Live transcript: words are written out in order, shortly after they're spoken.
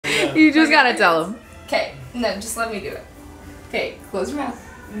You just gotta tell him. Okay, no, just let me do it. Okay, close your mouth.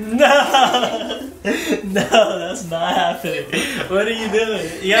 No, that's not happening. What are you doing?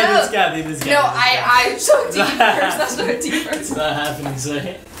 Yeah, this guy. No, I so deep first. That's so deep first. It's not happening,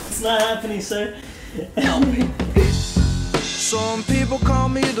 sir. It's not happening, sir. Some people call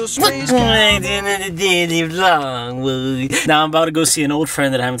me the space Now I'm about to go see an old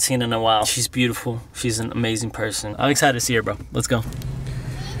friend that I haven't seen in a while. She's beautiful. She's an amazing person. I'm excited to see her, bro. Let's go.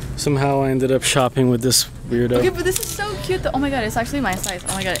 Somehow I ended up shopping with this weirdo. Okay, but this is so cute. Oh my god, it's actually my size.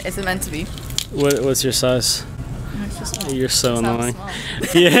 Oh my god, is it meant to be? What's your size? It's just small. You're so annoying.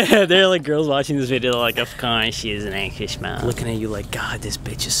 Yeah, they're like girls watching this video like, of course she is an anxious mom. Looking at you like, God, this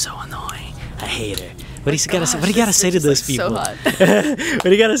bitch is so annoying. I hate her. What do you gotta say to those people? So hot. What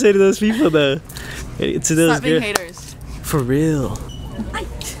do you gotta say to those people though? To those Stop being haters. For real.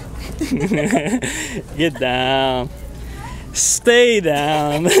 Get down. Stay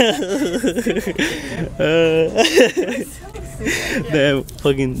down. They're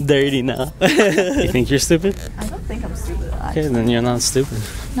fucking dirty now. You think you're stupid? I don't think I'm stupid. Actually. Okay, then you're not stupid.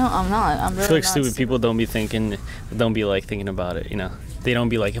 No, I'm not. I'm really I feel like not stupid people don't be thinking about it, you know. They don't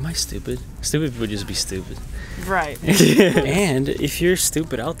be like, am I stupid? Stupid people just be stupid. Right. And if you're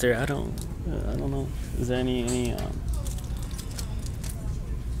stupid out there, I don't know. Is there any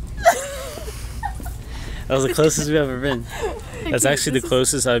That was the closest we've ever been. That's actually the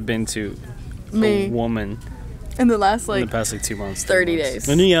closest I've been to a woman in the last in the past like 2 months. 30 days.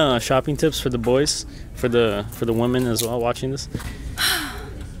 Any shopping tips for the boys, for the women as well watching this?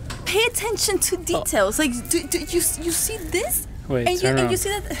 Pay attention to details. Like, do you see this? Wait, and you see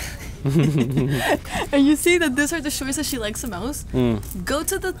that. And you see that these are the shorts that she likes the most. Go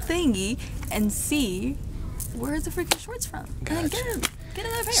to the thingy and see where's the freaking shorts from. Gotcha. And get them. Get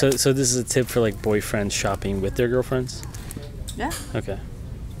another pair. So this is a tip for like boyfriends shopping with their girlfriends? Yeah. Okay.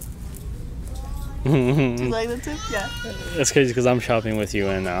 Do you like that tip? Yeah. That's crazy because I'm shopping with you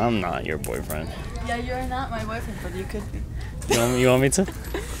and I'm not your boyfriend. Yeah, you're not my boyfriend, but you could be. You want me to?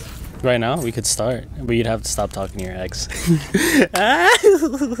 Right now, we could start, but you'd have to stop talking to your ex.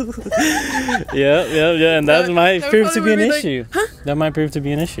 Yeah, and that might prove to be an issue. Huh? That might prove to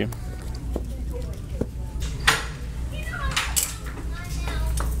be an issue.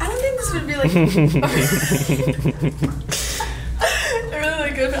 I don't think this would be like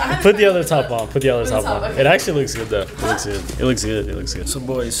really good. Put the other top on. Put the other top on. It actually looks good though. It looks good. It looks good. It looks good. So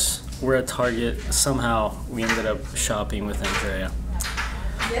boys, we're at Target. Somehow we ended up shopping with Andrea.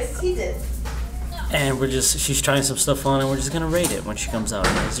 Yes, he did. And she's trying some stuff on and we're just gonna rate it when she comes out.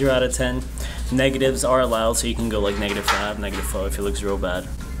 0 out of 10. Negatives are allowed, so you can go like -5, -4 if it looks real bad.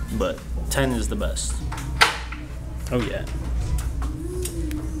 But 10 is the best. Oh yeah.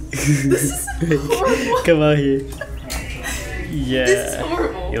 This is horrible. Come out here. Yeah. This is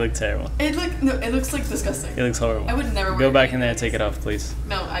horrible. You look terrible. It looks like disgusting. It looks horrible. I would never wear Go it. back in there and take it off, please.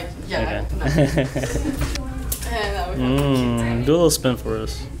 No, Okay. Do a little spin for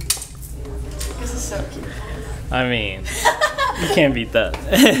us. This is so cute. I mean, you can't beat that.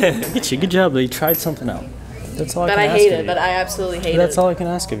 Look at you. Good job, though. You tried something out. That's all I can ask of you. But I hate it. But I absolutely hate it. That's all I can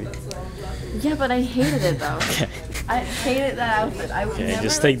ask of you. Yeah, but I hated it though. Okay. I hated that outfit. I would never.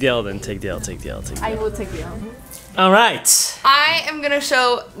 Just take the L then. Take the L. Take the L. I will take the L. All right. I am gonna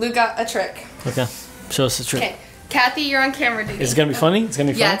show Luca a trick. Okay. Show us the trick. Okay, Kathy, you're on camera duty. Is it gonna be funny? It's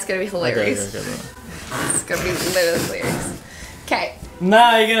gonna be funny? Yeah, it's gonna be hilarious. Okay. It's gonna be literally hilarious. Okay.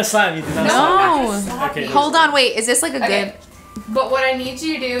 Nah, you're gonna slap me. No. Okay. Hold on, wait. Is this like a good? But what I need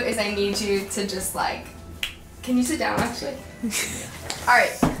you to do is I need you to just like. Can you sit down actually? All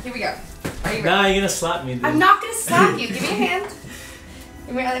right, here we go. Are you ready? Nah, you're gonna slap me. Dude. I'm not gonna slap you. Give me a hand.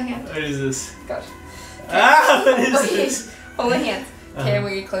 Give me your other hand. What is this? Gosh. Ah, what is this? Hold my hand. Okay, I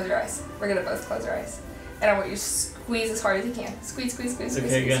want you to close your eyes. We're gonna both close our eyes. And I want you to squeeze as hard as you can. Squeeze, squeeze, squeeze,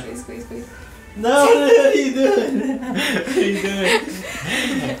 squeeze, Okay, squeeze, squeeze, squeeze, squeeze. No, what are you doing? What are you doing?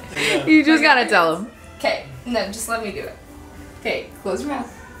 You just gotta tell him. Okay, no, just let me do it. Okay, close your mouth.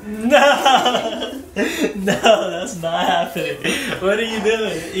 No, that's not happening. What are you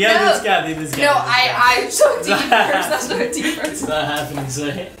doing? Yeah, this guy. No, I so deep first. That's so deep first. It's not happening,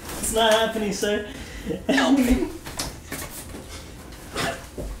 sir. It's not happening, sir.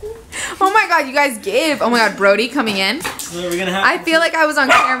 Oh my god, you guys give. Oh my god, Brody coming in. So we're gonna have. I feel like I was on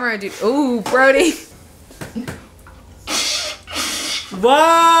camera, dude. Ooh, Brody.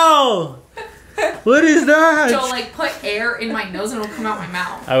 Wow. What is that? So like put air in my nose and it'll come out my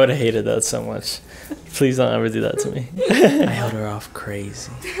mouth. I would have hated that so much. Please don't ever do that to me. I held her off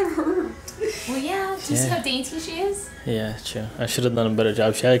crazy. Well, yeah. Do you see how dainty she is? Yeah, true. I should have done a better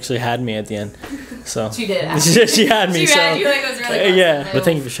job. She actually had me at the end. So She did. she had me. She had you like it was really close. Yeah, but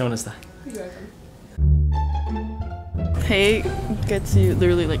thank you for showing us that. Pay gets you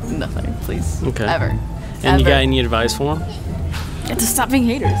literally like nothing, please. Okay. Ever. And you got any advice for him? Yeah, to stop being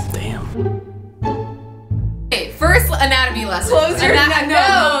haters. Damn. Okay, first anatomy lesson. Close your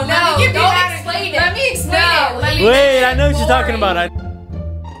No. Let me give you Don't explain it. Let me explain it. Let me Wait, I know what you're talking about.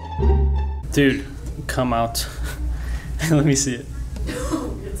 Dude, come out. Let me see it.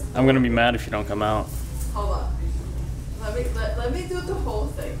 I'm gonna be mad if you don't come out. Hold on. Let me do the whole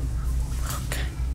thing.